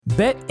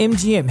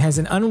BetMGM has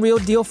an unreal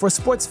deal for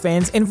sports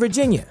fans in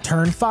Virginia.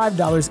 Turn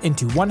 $5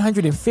 into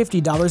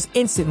 $150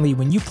 instantly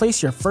when you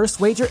place your first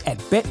wager at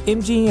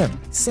BetMGM.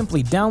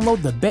 Simply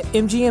download the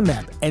BetMGM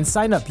app and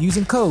sign up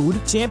using code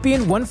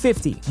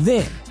Champion150.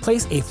 Then,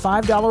 place a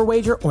 $5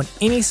 wager on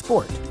any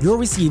sport. You'll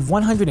receive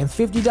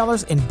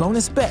 $150 in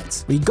bonus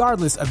bets,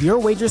 regardless of your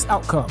wager's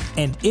outcome.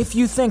 And if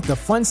you think the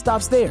fun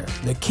stops there,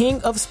 the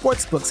King of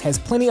Sportsbooks has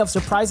plenty of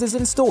surprises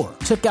in store.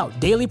 Check out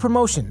daily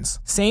promotions,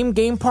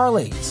 same-game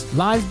parlays,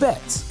 live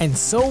bets, and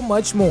so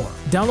much more.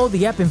 Download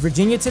the app in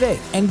Virginia today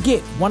and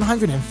get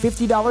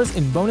 $150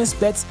 in bonus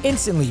bets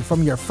instantly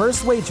from your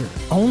first wager.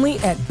 Only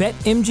at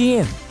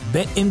BetMGM.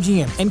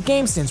 BetMGM and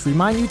GameSense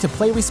remind you to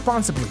play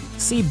responsibly.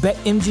 See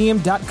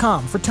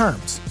BetMGM.com for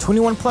terms.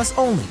 21 plus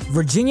only.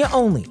 Virginia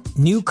only.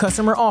 New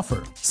customer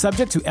offer.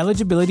 Subject to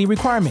eligibility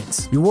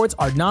requirements. Rewards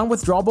are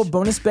non-withdrawable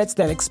bonus bets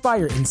that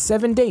expire in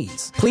 7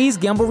 days. Please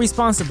gamble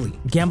responsibly.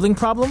 Gambling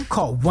problem?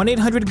 Call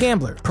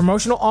 1-800-GAMBLER.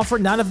 Promotional offer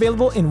not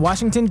available in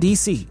Washington,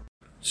 D.C.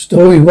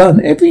 Story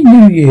 1. Every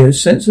New Year, a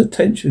sense of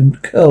tension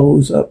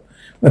curls up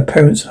my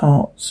parents'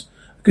 hearts.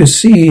 I could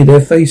see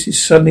their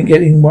faces suddenly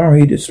getting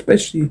worried,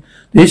 especially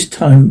this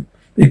time,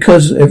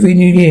 because every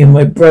New Year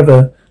my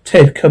brother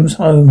Ted comes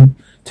home.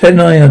 Ted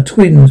and I are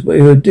twins, but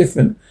we are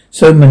different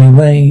so many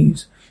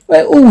ways.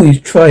 I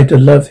always tried to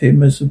love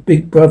him as a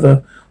big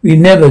brother. We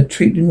never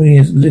treated me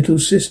as a little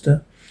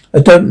sister. I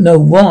don't know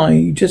why,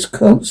 he just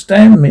can't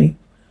stand me.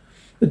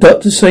 The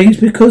doctor says it's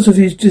because of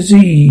his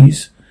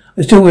disease.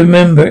 I still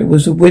remember it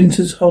was a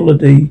winter's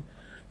holiday.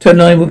 Ted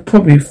and I were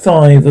probably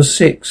 5 or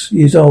 6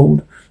 years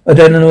old. I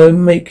don't know,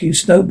 I'm making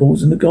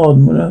snowballs in the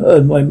garden when I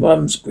heard my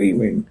mum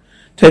screaming.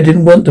 Ted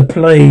didn't want to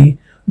play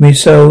with me,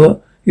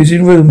 so he was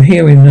in the room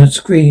hearing her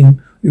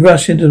scream. We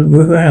rushed into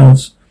the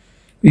house.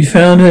 We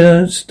found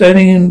her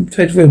standing in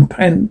Ted's room,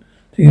 panting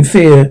in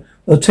fear,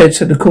 while Ted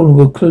sat in the corner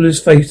with a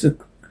clueless face. The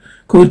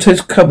corner of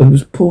Ted's cupboard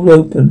was pulled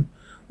open.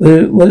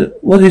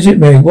 What is it,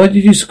 Mary? Why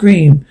did you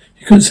scream?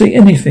 She couldn't say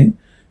anything.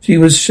 She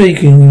was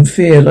shaking in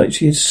fear like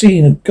she had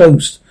seen a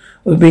ghost.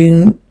 Of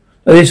being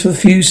like this for a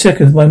few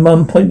seconds, my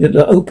mum pointed at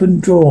the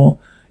open drawer.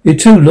 You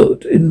two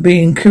looked in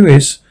being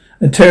curious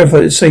and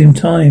terrified at the same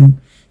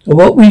time. But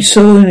what we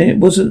saw in it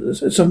wasn't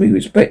something we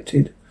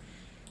expected.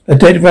 A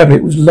dead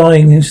rabbit was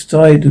lying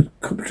inside the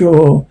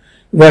drawer.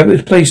 The rabbit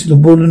was placed in a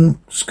woolen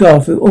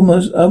scarf with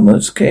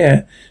almost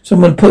care.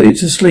 Someone put it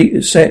to sleep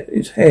and set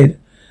its head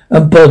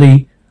and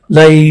body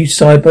lay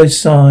side by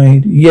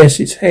side. Yes,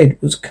 its head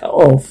was cut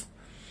off.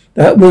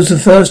 That was the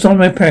first time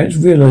my parents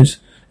realized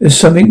there's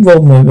something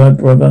wrong with my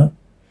brother.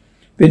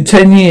 Been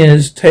 10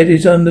 years. Ted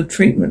is under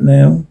treatment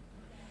now.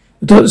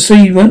 The doctor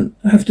said you won't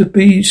have to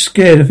be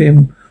scared of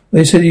him.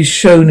 They said he's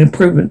shown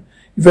improvement.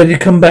 He's ready to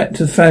come back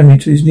to the family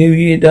to his New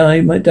Year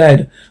day. My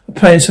dad, I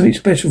planned something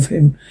special for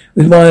him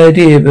with my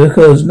idea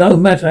because no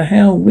matter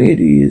how weird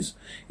he is,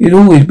 he'd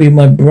always be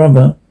my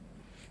brother.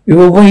 We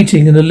were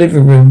waiting in the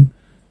living room.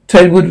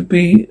 Ted would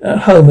be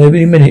at home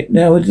every minute.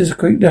 Now we just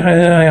quick to the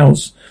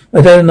house.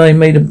 My dad and I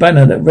made a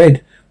banner that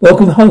read,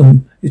 "Welcome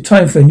home. It's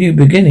time for a new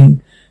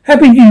beginning.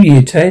 Happy New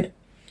Year, Ted."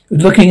 I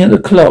was looking at the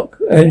clock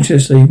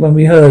anxiously when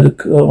we heard a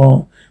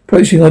car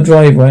approaching our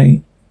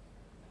driveway.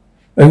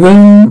 My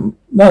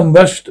mum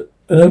rushed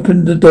and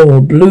opened the door.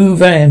 Blue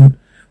van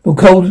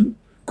from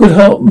Good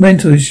Heart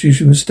Mental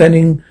Institution was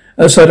standing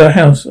outside our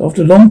house.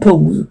 After a long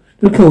pause,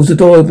 the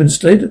door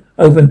slid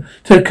open.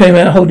 Ted came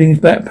out holding his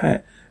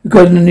backpack. He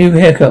got a new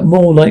haircut,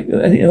 more like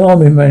an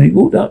army man. He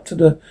walked up to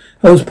the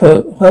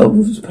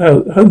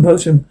home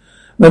post.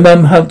 My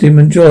mum hugged him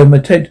and joy. My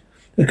Ted,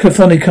 I could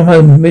finally come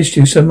home and missed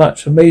you so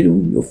much. I made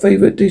all your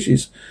favourite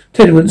dishes.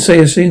 Ted wouldn't say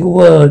a single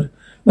word.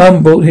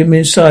 Mum brought him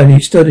inside. He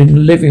stood in the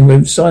living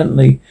room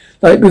silently,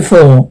 like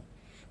before.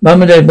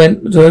 Mum and Dad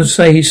went to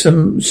say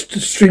some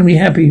extremely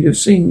happy to have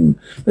seen him,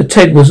 but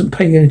Ted wasn't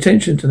paying any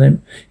attention to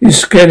them. He was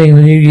scanning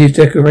the New Year's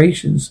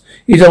decorations.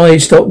 His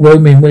eyes stopped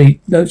roaming when he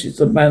noticed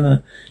the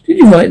banner. "Did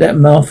you write that,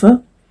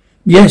 Martha?"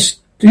 "Yes.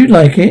 Do you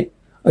like it?"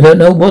 "I don't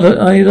know what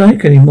I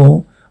like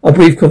anymore." A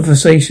brief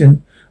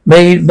conversation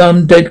made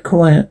Mum dead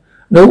quiet.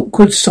 An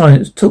awkward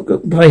silence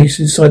took place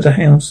inside the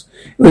house.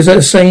 It was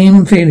that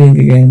same feeling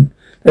again.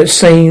 That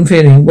same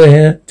feeling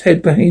where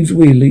Ted behaves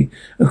weirdly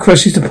and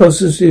crushes the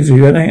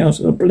positivity around the house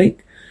in a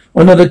blink.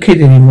 I'm not a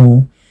kid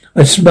anymore.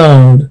 I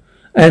smiled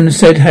and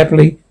said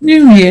happily,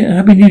 "New Year,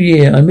 Happy New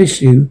Year, I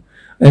miss you."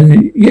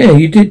 "And yeah,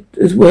 you did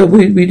as well.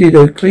 We did.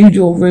 I cleaned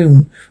your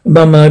room.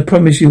 Mum, I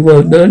promise you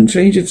will. Don't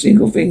change a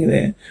single thing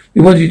there.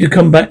 We want you to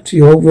come back to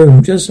your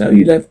room just how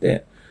you left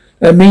it."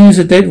 "That means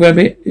the dead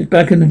rabbit is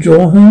back in the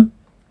drawer, huh?"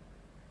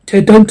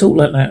 "Ted, don't talk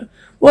like that.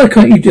 Why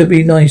can't you just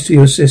be nice to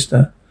your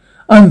sister?"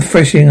 "I'm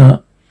freshening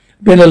up.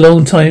 Been a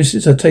long time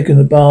since I've taken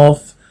a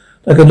bath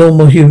like a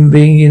normal human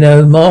being, you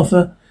know,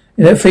 Martha.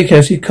 In that fake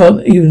house, you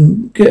can't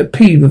even get a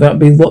pee without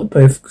being watched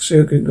by a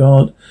security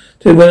guard."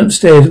 So we went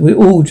upstairs. We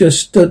all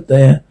just stood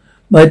there.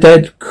 My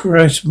dad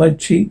caressed my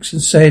cheeks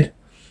and said,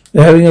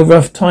 "You're having a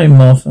rough time,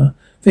 Martha.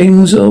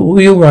 Things will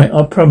be all right,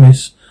 I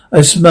promise.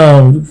 I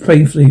smiled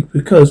painfully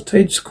because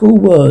Ted's cruel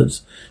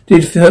words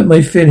did hurt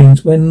my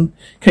feelings. When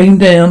came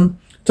down,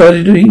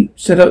 started to eat,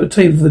 set up the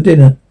table for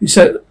dinner. We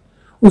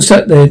all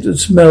sat there. The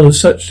smell of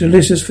such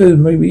delicious food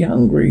made me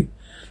hungry.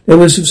 There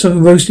was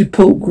some roasted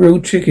pork,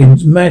 grilled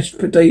chickens, mashed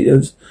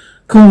potatoes,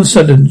 corn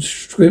salad,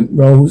 shrimp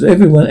rolls.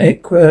 Everyone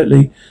ate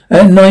quietly.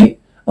 At night,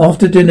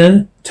 after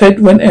dinner, Ted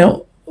went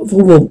out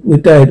for a walk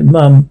with Dad and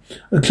Mum.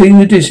 I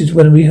cleaned the dishes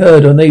when we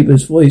heard our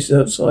neighbour's voice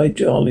outside.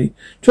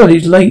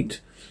 Charlie's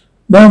late.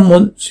 Mum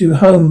wants you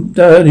home,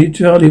 Daddy.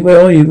 Charlie,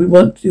 where are you? We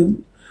want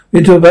you.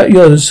 We talked about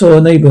yours and saw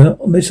a neighbour,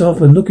 Miss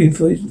Hoffman, looking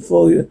for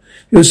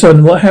your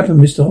son. What happened,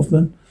 Mr.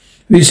 Hoffman?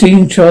 Have you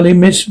seen Charlie,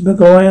 Miss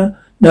Maguire?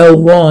 No,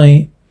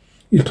 why?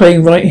 He's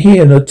playing right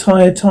here the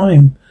entire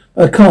time.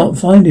 I can't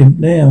find him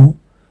now.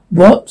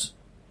 What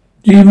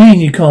do you mean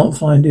you can't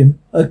find him?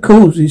 I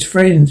called his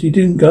friends. He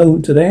didn't go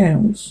to the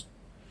house.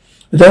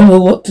 I don't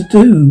know what to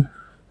do.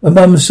 My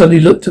mum suddenly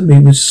looked at me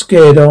with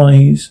scared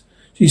eyes.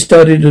 She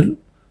stared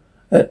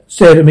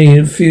at me in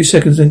a few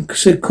seconds and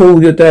said,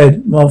 call your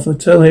dad, Martha.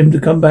 Tell him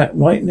to come back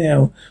right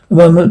now.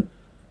 Mum,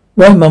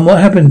 what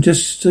happened?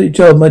 Just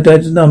dialed my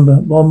dad's number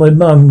while my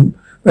mum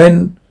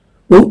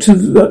walked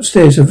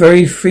upstairs a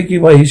very freaky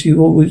way. She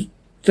always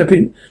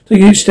taking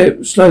each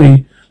step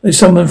slowly, like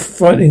something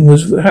frightening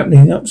was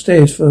happening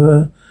upstairs for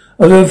her.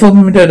 I followed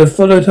my dad. I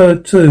followed her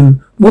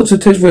too. Walked to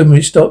Ted's room and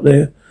he stopped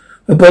there.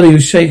 Her body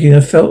was shaking.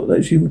 I felt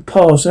that she would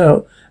pass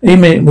out any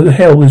minute. What the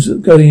hell was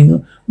going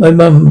on? My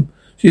mum,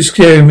 she's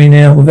scaring me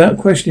now. Without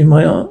questioning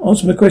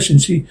answering my question,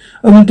 she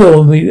opened the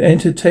door and we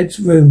entered Ted's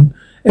room.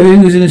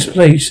 Everything was in its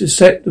place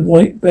except the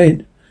white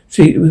bed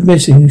sheet was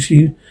missing.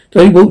 She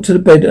walked to the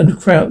bed and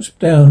crouched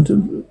down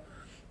to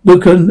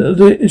look,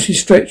 and she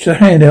stretched her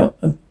hand out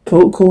and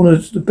pulled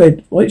corners of the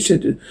bed, white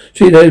sheet of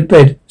the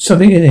bed,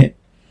 something in it.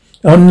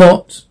 I'm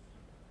not.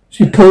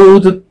 She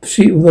pulled the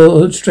sheet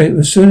rolled straight.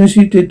 As soon as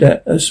she did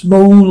that, a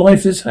small,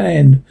 lifeless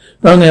hand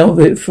sprung out of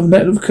it from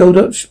that curled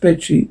up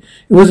bedsheet.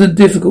 It wasn't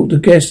difficult to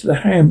guess that the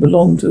hand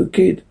belonged to a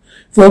kid.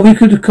 Before we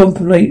could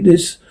contemplate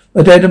this,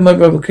 my dad and my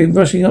brother came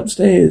rushing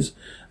upstairs,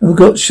 and we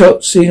got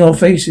shocked seeing our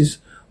faces.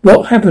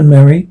 What happened,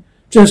 Mary?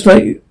 Just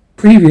like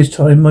previous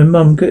time, my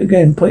mum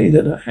again pointed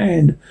at her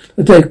hand,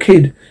 the dead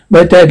kid.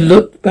 My dad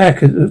looked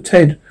back at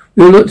Ted.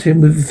 We all looked at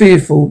him with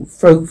fearful,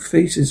 frozen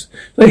faces.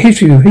 Like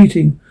history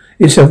repeating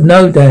itself.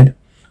 No, Dad,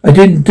 I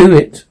didn't do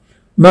it.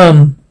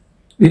 Mum,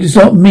 it is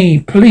not me.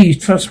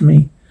 Please trust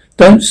me.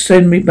 Don't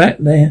send me back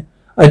there.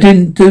 I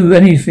didn't do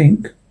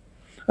anything.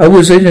 I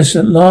was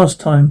innocent last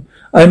time.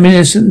 I'm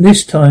innocent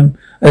this time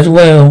as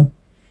well.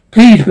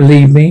 Please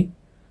believe me.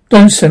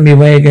 Don't send me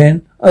away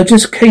again. I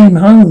just came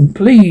home.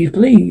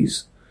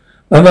 Please.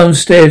 My mum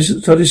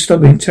started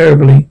sobbing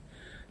terribly.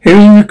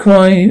 Hearing the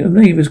cry of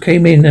neighbours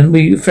came in and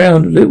we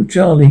found little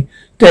Charlie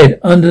dead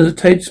under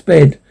Ted's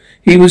bed.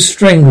 He was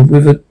strangled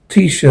with a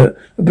t-shirt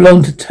that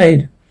belonged to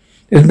Ted.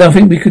 There's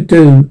nothing we could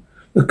do.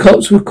 The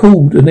cops were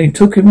called and they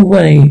took him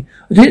away.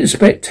 I didn't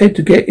expect Ted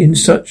to get in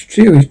such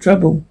serious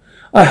trouble.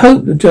 I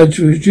hope the judge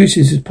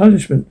reduces his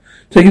punishment,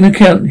 taking into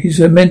account his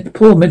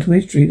poor mental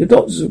history. The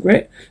doctors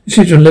regret the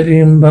decision of letting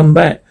him run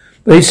back,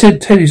 but they said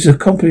Ted is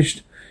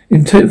accomplished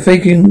in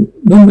faking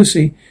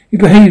normalcy. He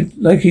behaved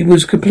like he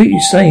was completely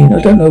sane. I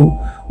don't know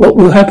what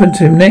will happen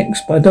to him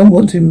next, but I don't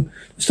want him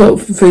to stop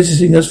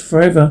visiting us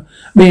forever.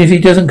 I mean, if he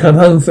doesn't come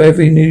home for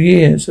every New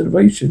Year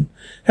celebration,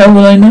 how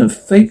will I know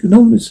fake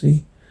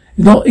normalcy?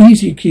 It's not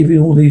easy keeping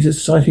all these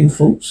exciting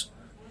thoughts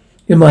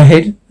in my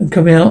head and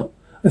coming out.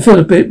 I feel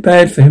a bit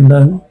bad for him,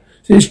 though.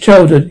 Since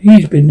childhood,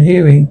 he's been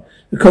hearing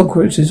the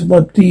consequences of my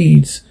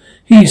deeds.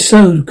 He's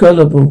so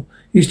gullible.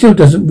 He still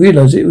doesn't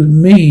realise it was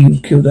me who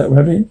killed that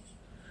rabbit.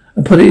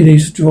 I put it in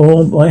his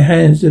drawer. My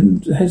hands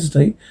didn't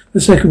hesitate for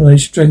a second when I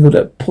strangled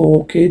that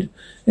poor kid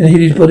and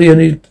hid his body on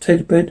his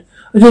Ted's bed.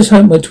 I just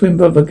hope my twin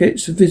brother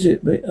gets to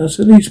visit us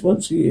at least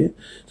once a year,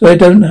 so I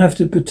don't have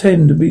to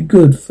pretend to be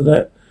good for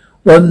that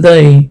one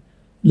day.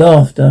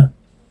 Laughter.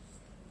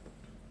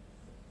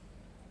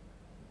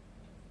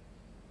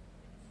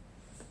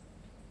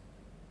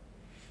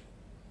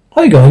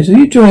 Hi guys, are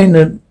you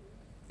enjoying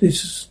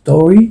this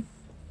story?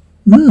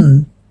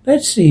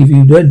 Let's see if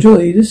you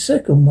enjoy the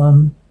second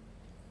one.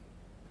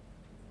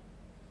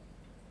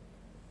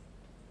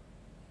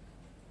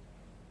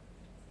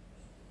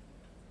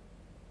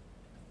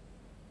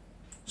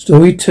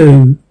 Story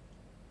 2.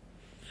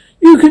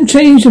 You can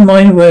change your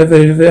mind wherever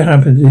it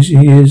happened this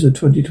year's of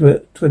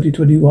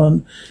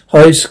 2021.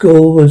 High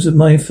school was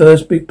my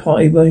first big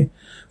party. My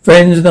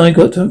friends and I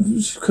got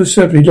to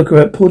separately look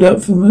around, pulled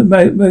out from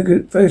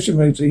a fashion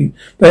magazine.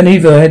 But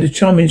Eva had a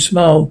charming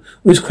smile,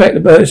 was cracked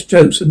about its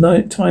jokes at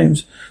night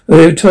times.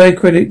 The entire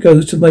credit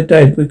goes to my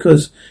dad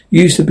because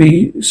he used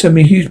to send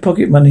me huge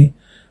pocket money.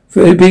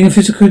 For being a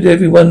physical to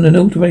everyone and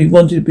ultimately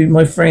wanted to be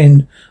my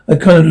friend, I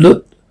kind of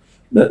looked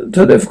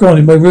for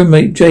granted. My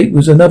roommate Jake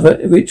was another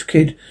rich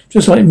kid,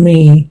 just like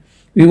me.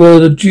 We were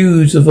the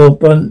Jews of our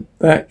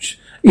batch,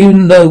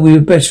 even though we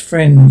were best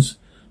friends.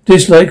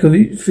 Dislike of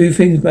a few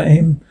things about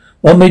him.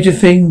 One major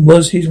thing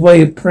was his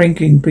way of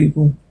pranking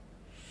people.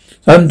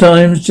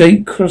 Sometimes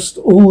Jake crossed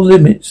all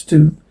limits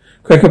to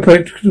crack a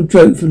practical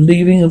joke for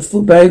leaving a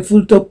bag full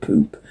of dog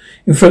poop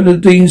in front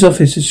of the dean's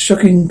office, a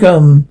shocking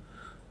gum.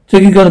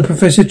 Taking on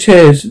Professor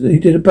Chairs, he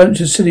did a bunch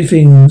of silly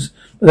things.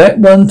 But that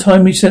one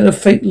time he sent a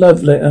fake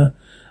love letter,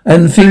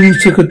 and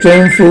things took a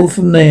downfall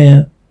from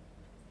there.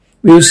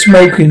 We were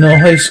smoking on our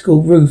high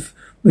school roof.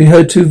 We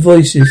heard two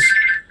voices.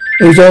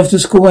 It was after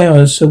school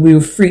hours, so we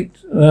were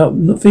freaked out,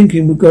 not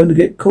thinking we were going to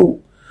get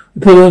caught.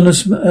 We put on the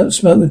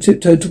smoke and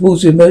tiptoed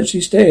towards the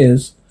emergency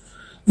stairs.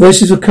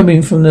 Voices were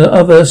coming from the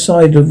other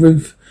side of the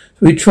roof,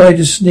 so we tried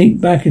to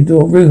sneak back into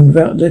our room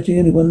without letting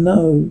anyone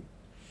know.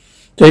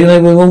 Jake and I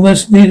were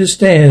almost near the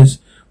stairs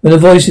when the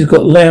voices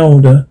got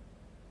louder,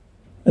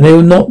 and they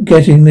were not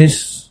getting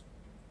this.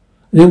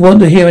 I didn't want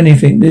to hear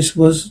anything. This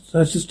was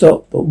had to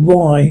stop. But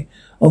why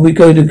are we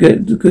going to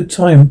get a good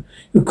time?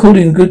 You're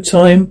calling a good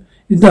time?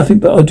 It's nothing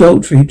but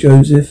adultery,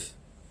 Joseph.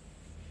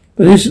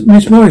 But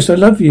Miss Morris, I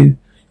love you.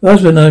 Your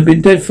husband and I have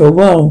been dead for a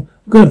while.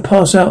 We're going to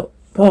pass out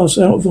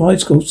of high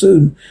school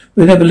soon.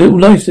 We'll have a little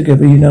life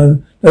together, you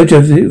know. No,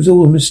 Joseph, it was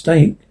all a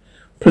mistake.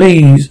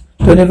 Please,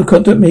 don't ever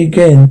contact me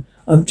again.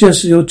 I'm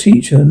just your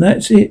teacher, and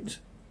that's it.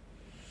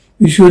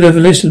 You should have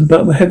listened,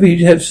 but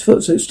heavy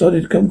footsteps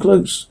started to come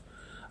close.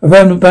 I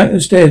ran the back of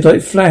the stairs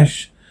like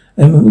flash,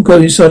 and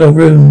got inside our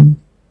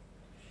room.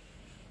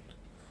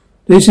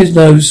 This is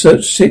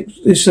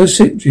so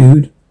sick,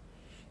 Jude.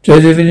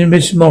 Joseph and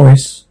Miss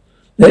Morris.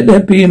 Let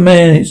that be a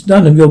man. It's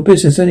none of your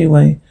business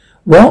anyway.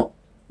 What?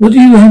 What do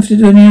you have to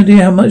do? Any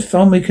idea how much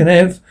fun we can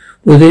have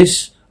with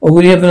this? Or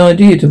will you have an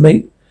idea to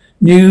make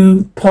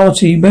new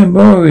party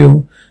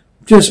memorial?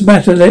 Just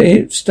matter, let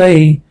it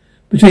stay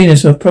between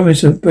us. I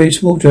promise a very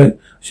small joke.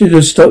 I should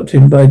have stopped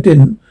him, but I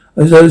didn't.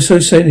 I was so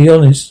sanely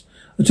honest.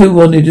 I too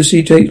wanted to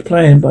see Jake's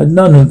plan, but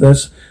none of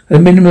us had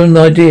a minimum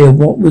idea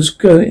what was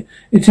going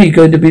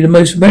to be the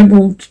most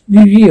memorable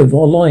New Year of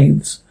our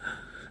lives.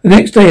 The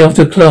next day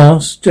after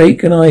class,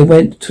 Jake and I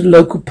went to the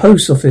local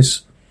post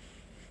office.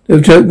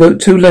 Jake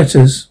wrote 2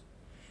 letters,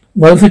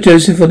 one for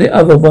Joseph and the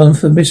other one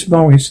for Miss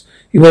Morris.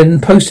 He went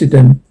and posted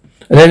them.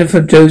 A letter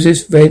from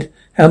Joseph read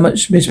how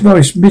much Miss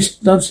Morris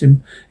loves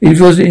him. He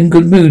wasn't in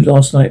good mood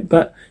last night,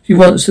 but she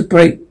wants to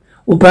break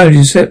all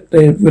boundaries except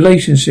their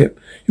relationship.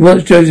 She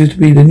wants Joseph to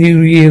be the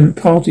New Year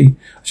party.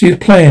 She has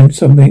planned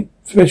something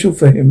special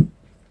for him.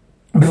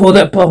 And before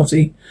that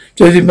party,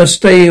 Joseph must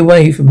stay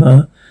away from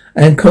her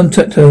and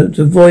contact her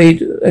to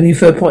avoid any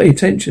third-party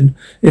attention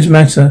in this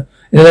matter.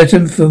 In a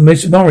letter from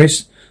Miss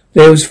Morris,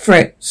 there was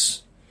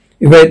threats.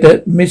 He read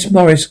that Miss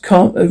Morris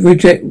can't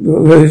reject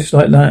Rose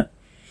like that.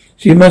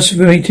 She must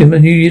meet him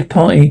at a New Year's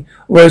party,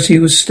 or else he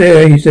will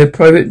stage their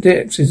private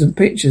dexes and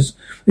pictures.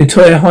 The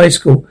entire high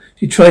school.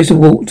 She tries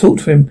to talk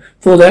to him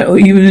for that, or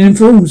even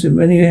informs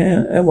him.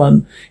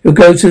 Anyone, he'll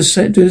go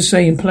to do the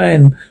same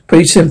plan.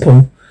 Pretty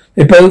simple.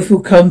 They both will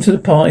come to the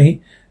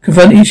party,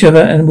 confront each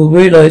other, and will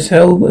realise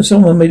how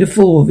someone made a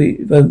fool of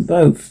them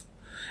both.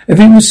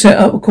 Everything was set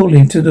up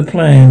according to the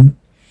plan.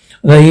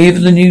 On the eve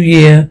of the New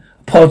Year,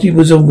 a party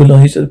was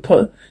organised at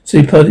the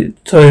city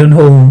town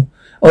hall.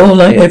 Oh,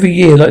 like every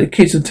year, like the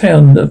kids of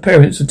town, the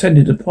parents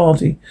attended the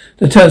party.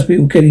 The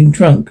townspeople getting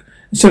drunk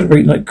and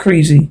celebrating like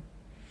crazy.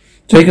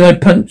 Jake and I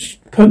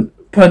punched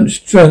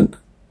drunk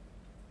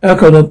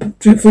alcohol and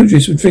fruit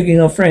juice from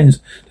drinking our friends.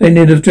 They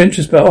nearly drenched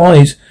us by our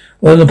eyes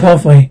while on the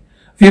pathway.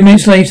 A few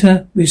minutes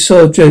later, we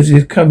saw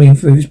Joseph coming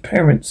for his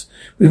parents.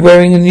 He was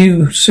wearing a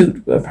new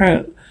suit,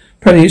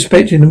 apparently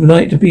expecting the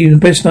night to be the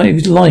best night of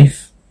his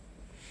life.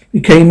 He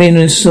came in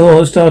and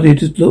started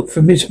to look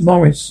for Miss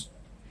Morris.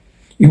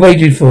 He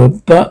waited for her,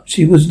 but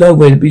she was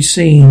nowhere to be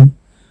seen.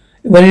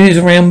 When it was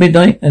around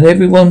midnight and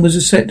everyone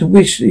was set to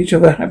wish each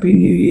other a happy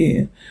New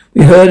Year,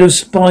 we heard a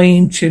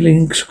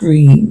spine-chilling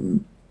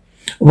scream.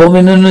 A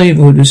woman in the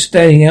neighbourhood was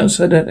standing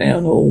outside the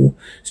town hall,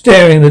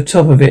 staring at the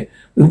top of it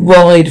with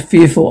wide,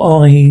 fearful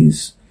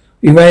eyes.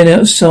 We ran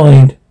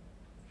outside.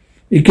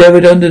 We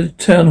gathered under the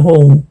town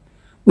hall.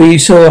 We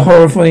saw a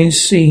horrifying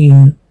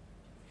scene.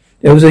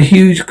 There was a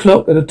huge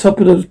clock at the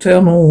top of the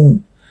town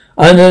hall.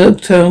 Under the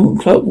town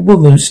clock, a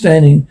woman was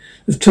standing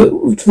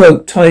with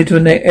rope tied to her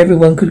neck.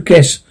 Everyone could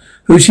guess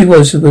who she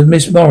was. It was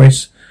Miss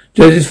Morris.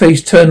 Joseph's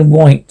face turned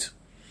white.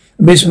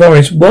 Miss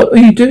Morris, what are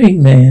you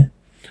doing there?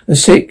 A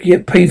sick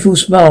yet painful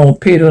smile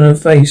appeared on her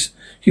face.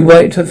 She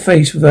wiped her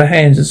face with her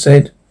hands and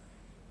said,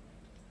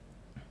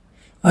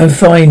 I'm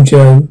fine,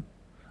 Joe.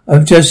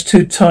 I'm just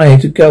too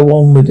tired to go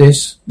on with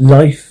this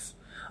life.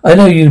 I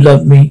know you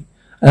love me,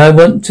 and I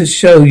want to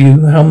show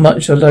you how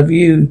much I love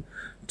you,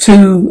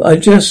 too. I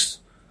just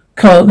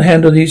can't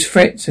handle these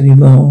threats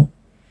anymore.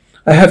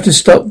 I have to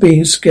stop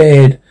being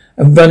scared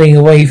and running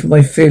away from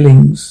my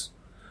feelings.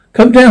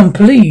 Come down,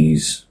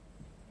 please.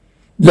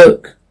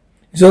 Look,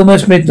 it's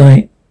almost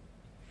midnight.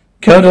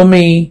 Count on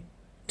me.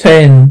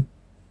 10,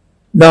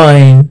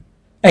 9,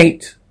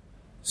 8,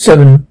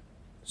 7,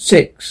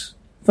 6,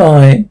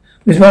 5.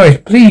 Miss Morris,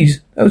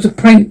 please. That was a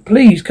prank.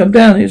 Please, come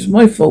down. It was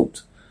my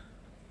fault.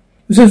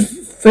 It was a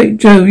fake.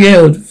 Joe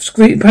yelled.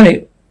 Scream,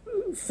 panic.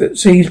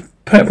 Sees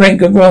prank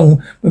gone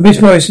wrong. But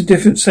Miss Morris, a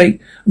different state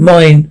of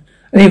mind,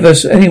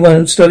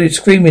 anyone started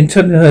screaming,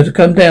 telling her to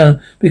come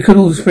down, we could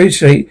all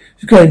appreciate what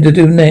she's going to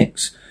do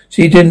next.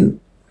 She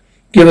didn't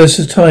give us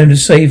the time to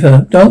save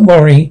her. Don't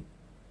worry.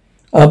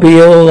 I'll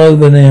be all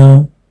over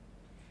now.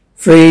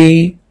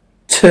 3,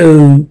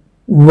 2,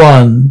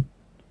 1.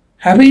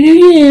 Happy New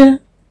Year!